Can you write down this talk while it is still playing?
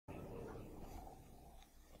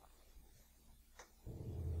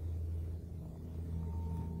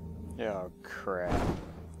Oh, crap.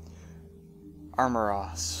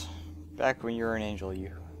 Armoros. Back when you were an angel,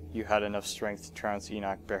 you had enough strength to trounce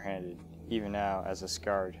Enoch barehanded. Even now, as a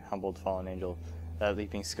scarred, humbled fallen angel, that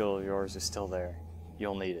leaping skill of yours is still there.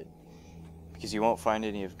 You'll need it. Because you won't find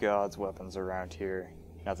any of God's weapons around here.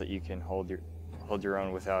 Not that you can hold your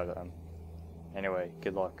own without them. Anyway,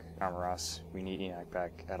 good luck, Armoros. We need Enoch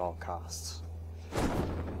back at all costs.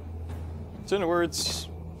 So in the words,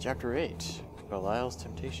 Chapter 8, Belial's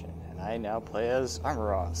Temptation, and I now play as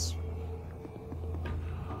Armoros.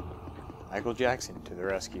 Michael Jackson to the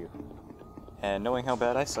rescue. And knowing how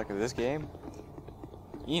bad I suck at this game,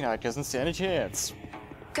 Enoch doesn't stand a chance.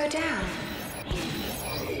 Go down.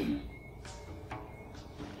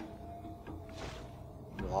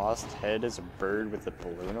 Lost head is a bird with a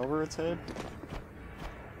balloon over its head?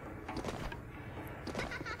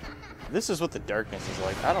 This is what the darkness is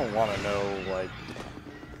like. I don't want to know, like...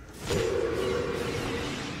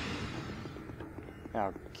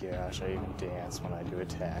 Oh gosh, I even dance when I do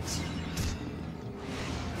attacks.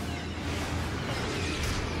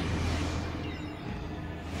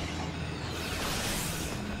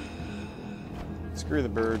 Screw the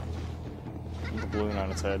bird. The balloon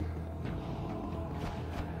on its head.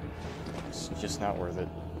 It's just not worth it.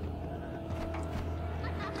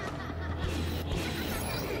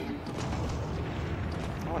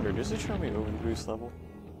 I wonder, does it show me overboost level?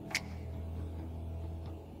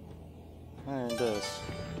 And it does.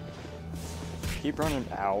 Keep running.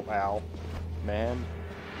 Ow, ow. Man.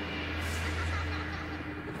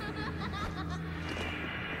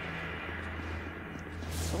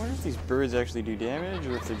 So I wonder if these birds actually do damage,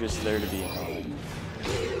 or if they're just there to be annoying.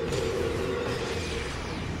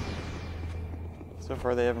 So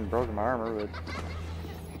far they haven't broken my armor, but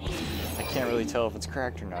I can't really tell if it's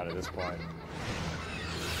cracked or not at this point.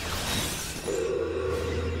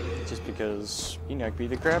 Just because Enoch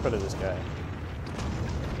beat the crap out of this guy.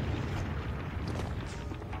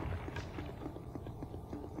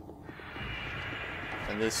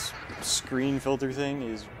 And this screen filter thing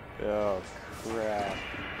is... oh crap.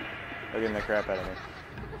 They're getting the crap out of me.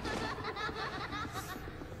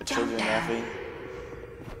 The children laughing.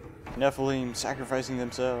 Nephilim sacrificing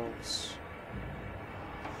themselves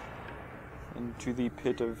into the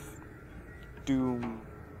pit of doom.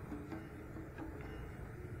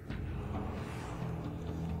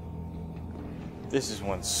 This is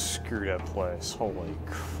one screwed up place. Holy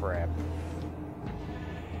crap.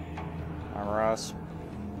 Armoros,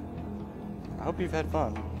 I hope you've had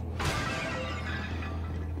fun.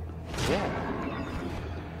 Yeah.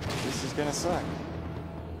 This is gonna suck.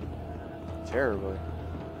 Terribly.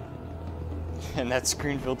 And that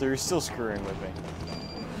screen filter is still screwing with me.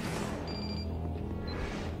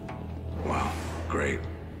 Wow, great.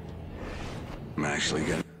 I'm actually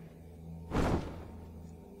getting...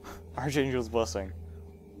 Archangel's Blessing.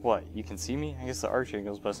 What, you can see me? I guess the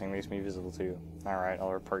Archangel's Blessing makes me visible too. Alright,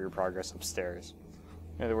 I'll report your progress upstairs.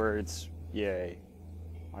 In other words, yay.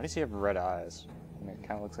 Why does he have red eyes? I mean, it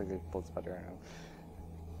kind of looks like they both better, I know.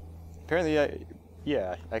 Apparently,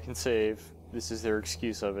 yeah, I can save. This is their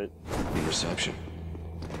excuse of it. Reception.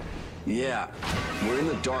 Yeah, we're in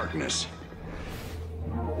the darkness.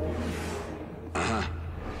 Uh-huh.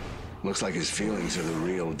 Looks like his feelings are the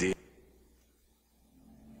real deal.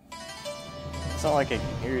 It's not like I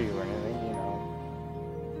can hear you or anything, you know.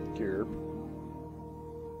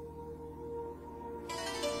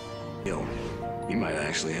 He might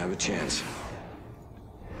actually have a chance.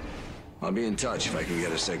 I'll be in touch if I can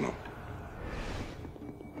get a signal.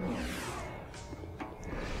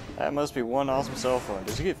 That must be one awesome cell phone.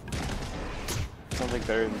 Does he get something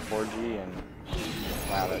better than 4G? And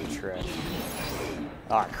wow, that track.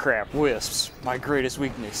 Ah, crap! Wisps, my greatest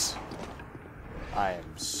weakness. I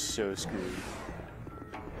am so screwed.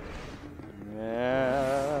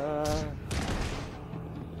 Yeah.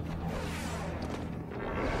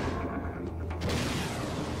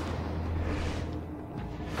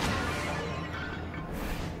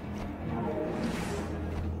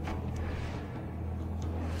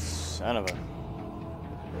 Son of a...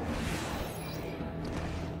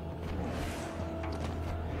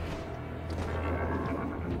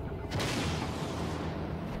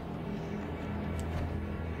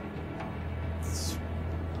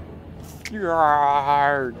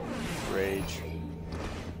 Rage.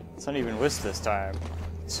 It's not even wisp this time.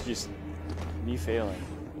 It's just me failing.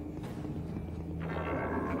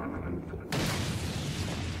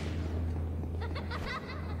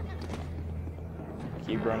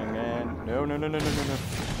 Keep running, man. No, no, no, no, no, no, no.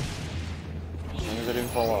 As long as I didn't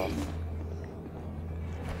fall off.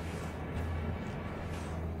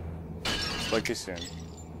 Just like too soon.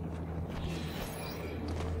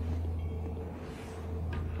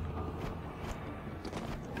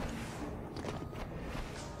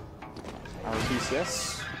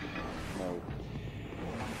 Yes? No.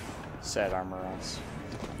 Sad armor-ons.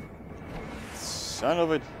 Son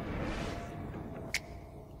of a...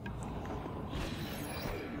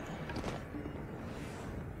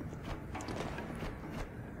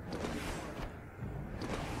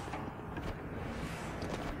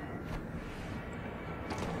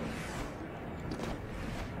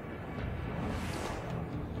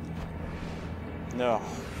 No,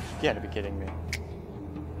 you gotta be kidding me.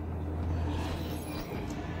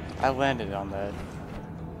 I landed on that.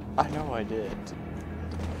 I know I did.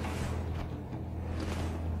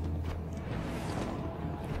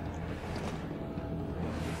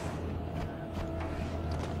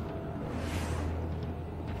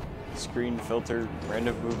 Screen filter,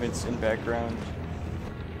 random movements in background.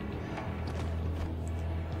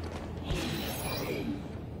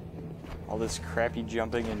 All this crappy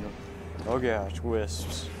jumping and, oh gosh,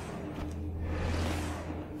 wisps.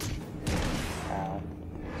 Ow.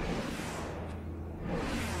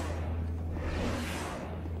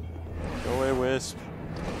 Go away, wisp.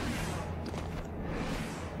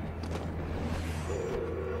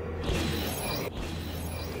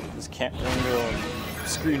 This can't random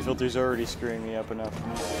screen filter's already screwing me up enough.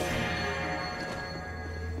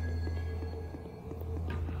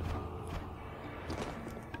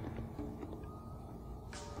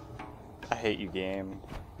 I hate you, game.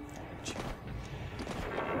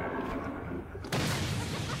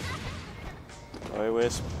 Go away,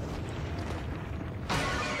 wisp.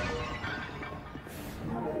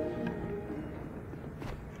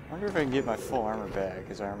 I wonder if I can get my full armor back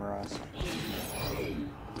as Armoros.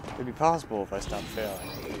 It'd be possible if I stopped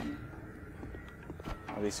failing.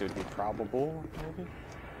 At least it would be probable, maybe?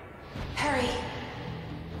 Hurry!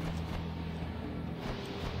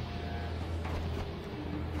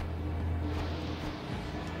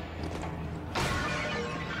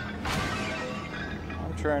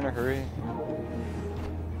 I'm trying to hurry.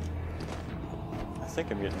 I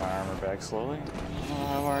think I'm getting my armor back slowly. I don't know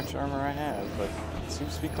how much armor I have, but it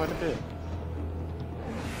seems to be quite a bit.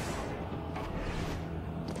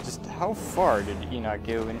 Just how far did Enoch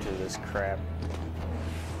go into this crap?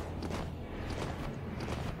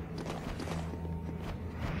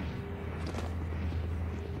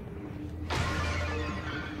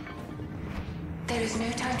 There is no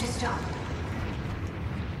time to stop.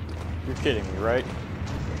 You're kidding me, right?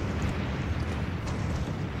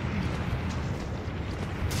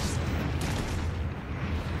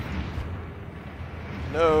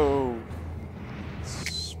 No.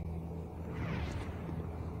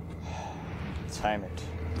 Time it.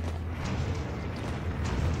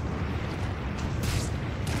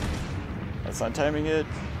 That's not timing it.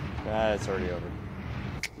 Ah, it's already over.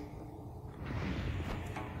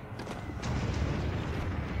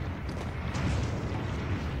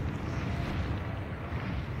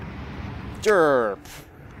 Derp!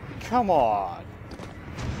 Come on!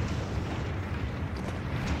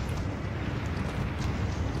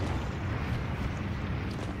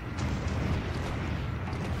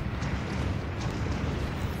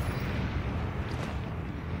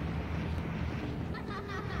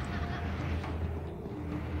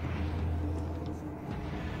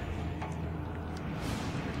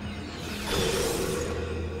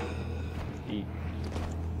 Eat.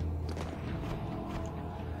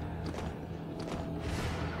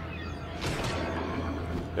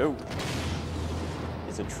 No.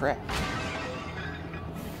 It's a trap.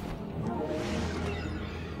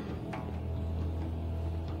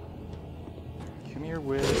 Come here,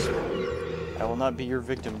 Wisp. I will not be your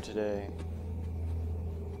victim today.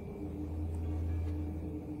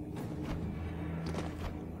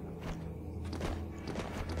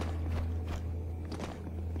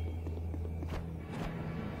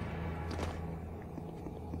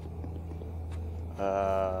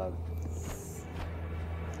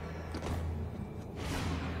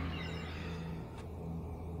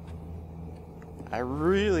 I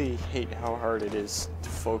really hate how hard it is to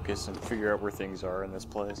focus and figure out where things are in this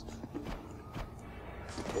place.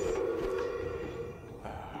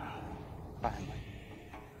 Finally.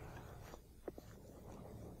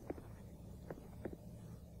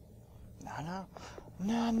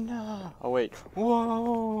 No. Oh wait.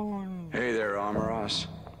 Whoa. Hey there, Armoros.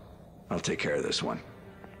 I'll take care of this one.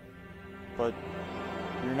 But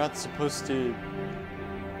you're not supposed to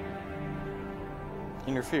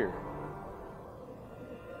interfere.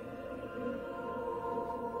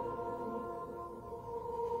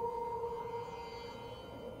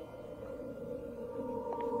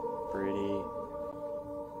 Pretty.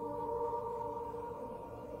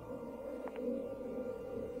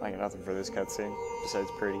 I got nothing for this cutscene besides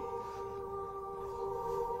pretty.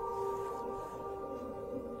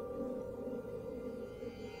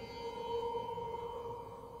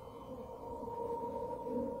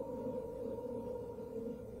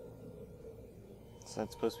 Is that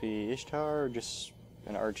supposed to be Ishtar or just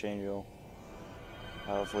an archangel?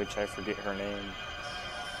 Of which I forget her name.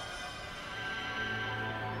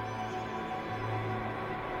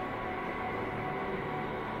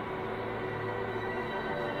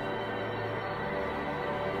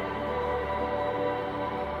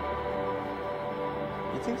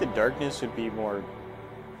 I think the darkness would be more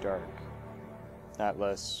dark, not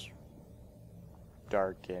less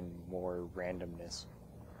dark and more randomness.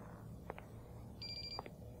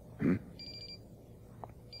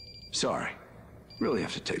 Sorry. Really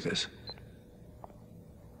have to take this.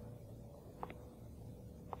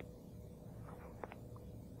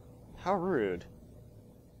 How rude.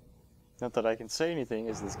 Not that I can say anything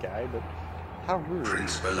as this guy, but how rude.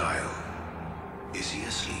 Prince Belial. Is he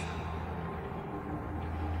asleep?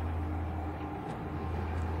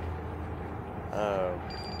 Oh.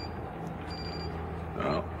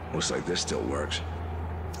 Oh, looks like this still works.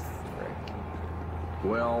 Frick.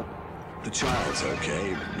 Well, the child's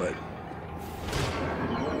okay, but...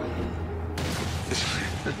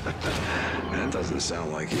 That doesn't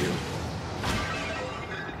sound like you.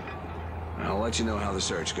 I'll let you know how the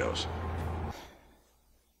search goes.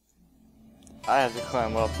 I have to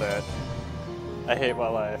climb up that. I hate my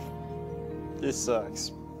life. This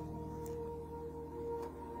sucks.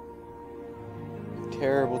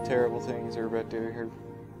 Terrible, terrible things are about to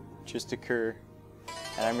just occur.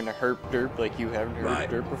 And I'm gonna herp derp like you haven't herp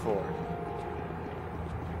derp before.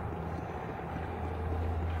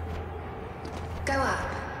 Go up.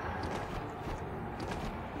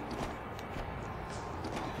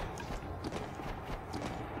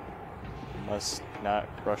 Must not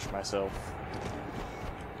rush myself.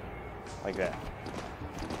 Like that.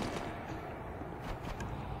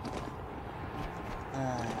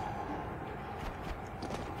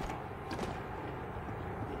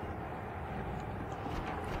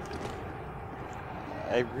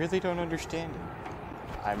 I really don't understand it.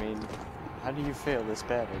 I mean, how do you fail this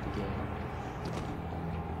bad at the game?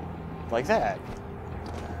 Like that.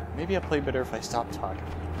 Maybe I'll play better if I stop talking.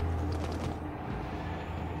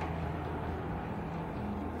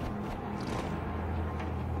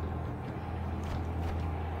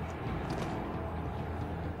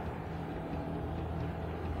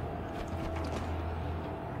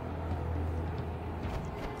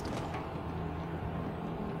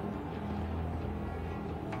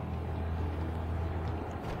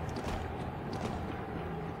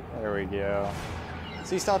 There we go.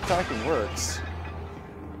 See, stop talking works.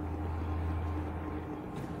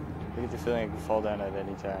 I get the feeling I can fall down at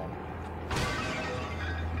any time.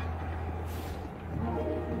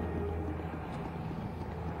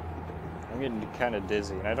 I'm getting kind of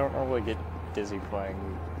dizzy, and I don't normally get dizzy playing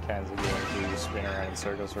kinds of games where you spin around in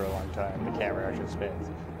circles for a long time. The camera actually spins.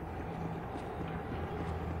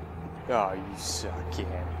 Oh, you suck,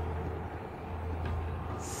 Cam.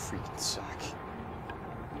 Freaking suck.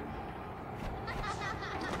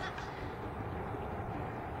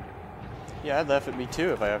 Yeah, I'd laugh at me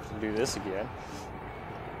too if I have to do this again.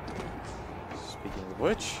 Speaking of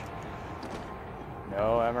which,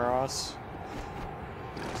 no, Amaros,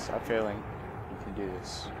 stop failing. You can do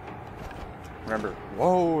this. Remember,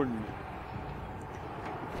 whoa!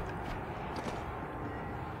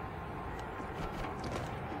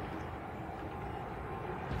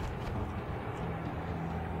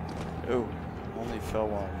 Oh, only fell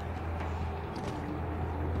one.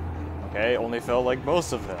 Okay, only fell like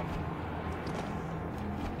most of them.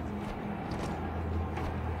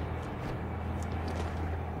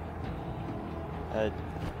 That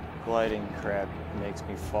gliding crap makes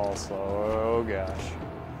me fall slow. Oh gosh.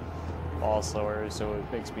 Fall slower, so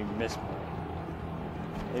it makes me miss more.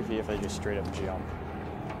 Maybe if I just straight up jump.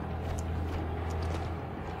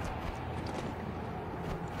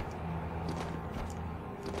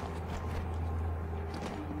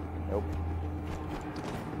 Nope.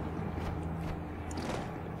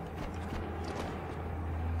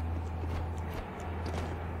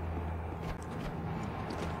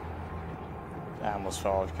 I almost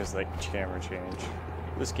fell because of the camera change.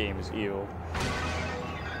 This game is evil.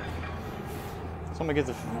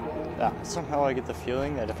 Somehow I get the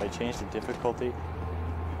feeling that if I change the difficulty,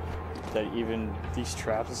 that even these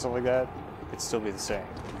traps and stuff like that, it'd still be the same.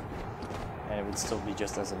 And it would still be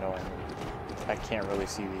just as annoying. I can't really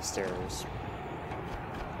see these stairs.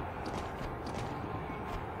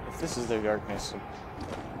 If this is the darkness,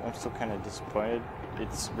 I'm still kind of disappointed.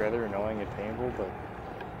 It's rather annoying and painful, but...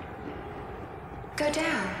 Go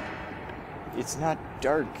down. It's not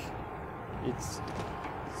dark. It's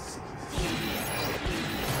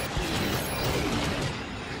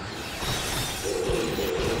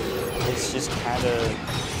just kind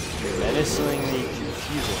of menacingly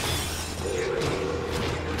defuse it.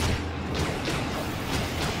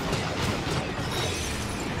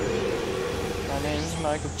 My name's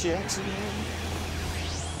Michael Jackson.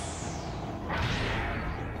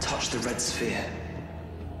 Touch the red sphere.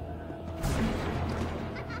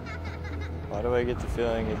 Why do I get the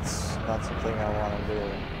feeling it's not something I want to do?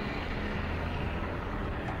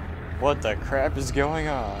 What the crap is going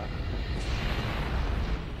on?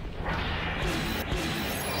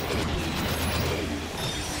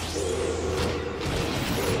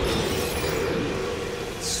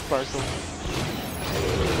 Sparkle.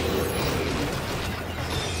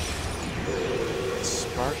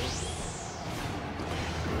 Sparkle.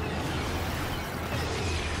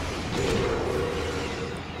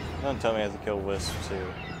 Don't tell me I have to kill Wisp too.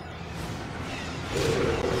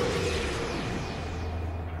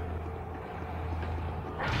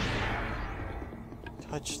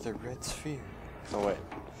 Touch the red sphere. Oh wait.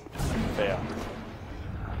 Fail.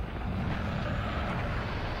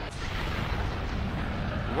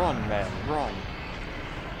 Run, man, run.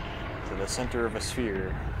 To the center of a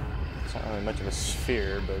sphere. It's not really much of a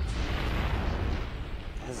sphere, but it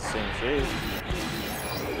has the same shape.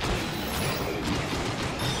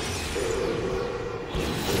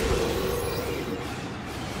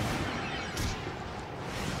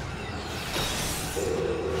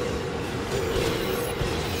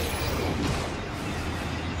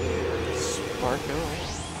 Sparkle.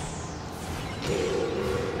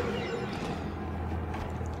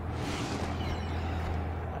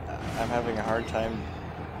 I'm having a hard time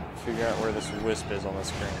figuring out where this wisp is on the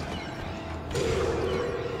screen.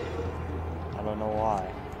 I don't know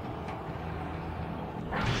why.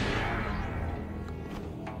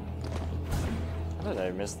 How did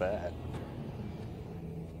I miss that?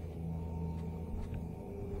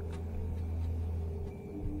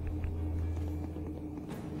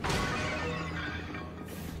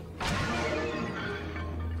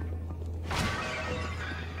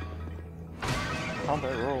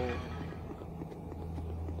 Combat roll.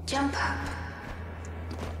 Jump up.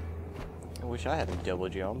 I wish I had a double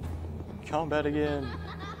jump. Combat again.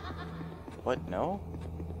 What? No?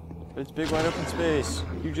 But it's big wide open space.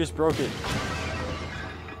 You just broke it.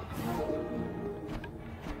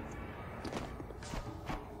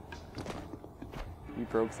 You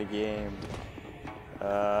broke the game.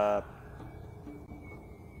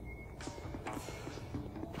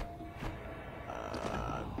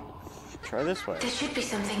 Try this way. There should be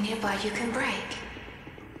something nearby you can break.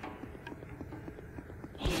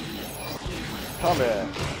 Combat.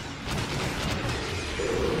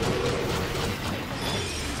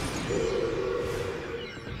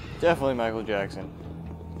 Definitely Michael Jackson.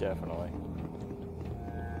 Definitely.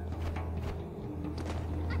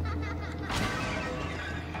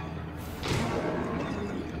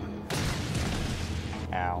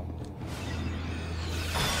 Ow.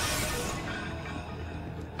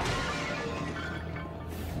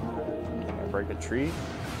 Can I break a tree?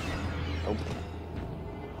 Nope.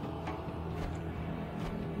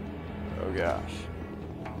 Oh gosh.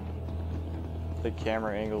 The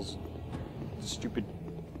camera angles, stupid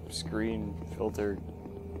screen filter,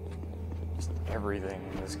 just everything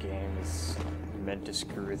in this game is meant to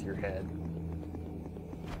screw with your head.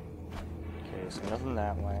 Okay, so nothing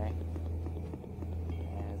that way.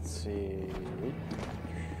 Let's see.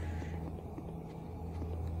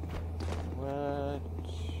 What?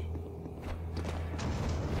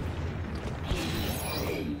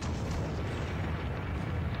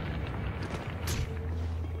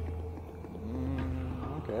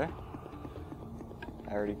 Okay.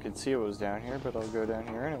 I already could see what was down here, but I'll go down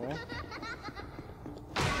here anyway.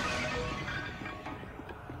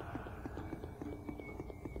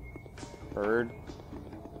 Bird.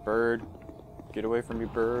 Bird. Get away from me,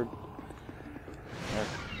 bird. There.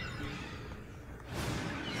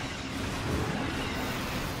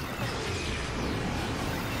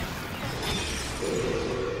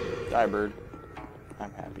 Die, bird.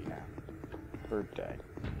 I'm happy now. Bird died.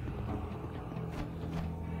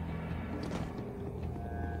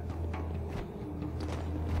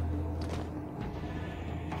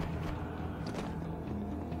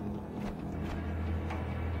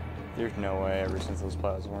 There's no way ever since those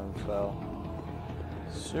plasma fell.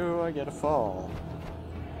 So I get a fall.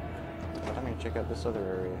 But I'm gonna check out this other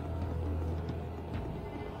area.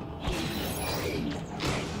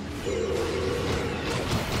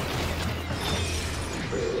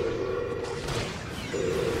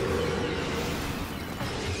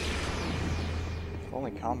 If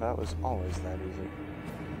only combat was always that easy.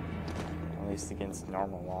 At least against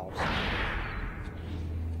normal mobs.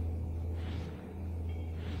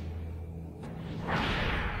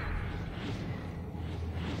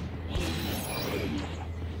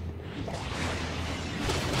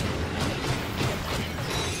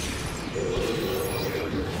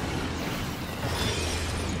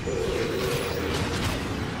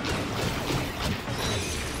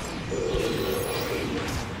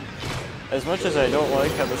 As much as I don't like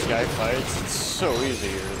how this guy fights, it's so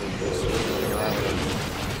easier than just running around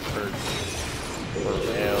with birds or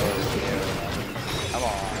veil or come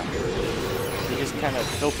on. You just kind of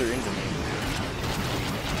filter into me.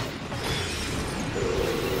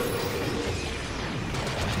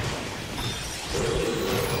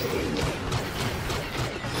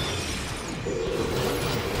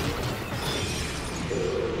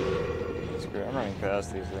 Screw it, I'm running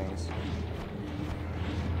past these things.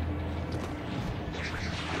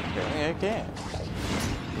 Okay, I can.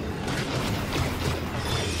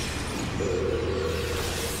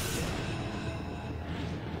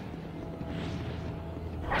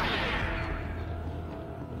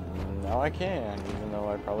 Now I can, even though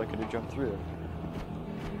I probably could have jumped through.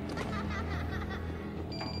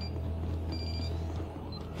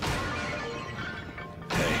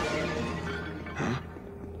 Hey. Huh?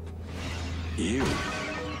 You?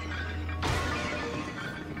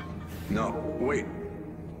 No, wait.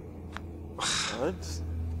 What?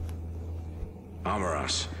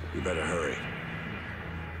 Amaras, you better hurry.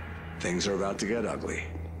 Things are about to get ugly.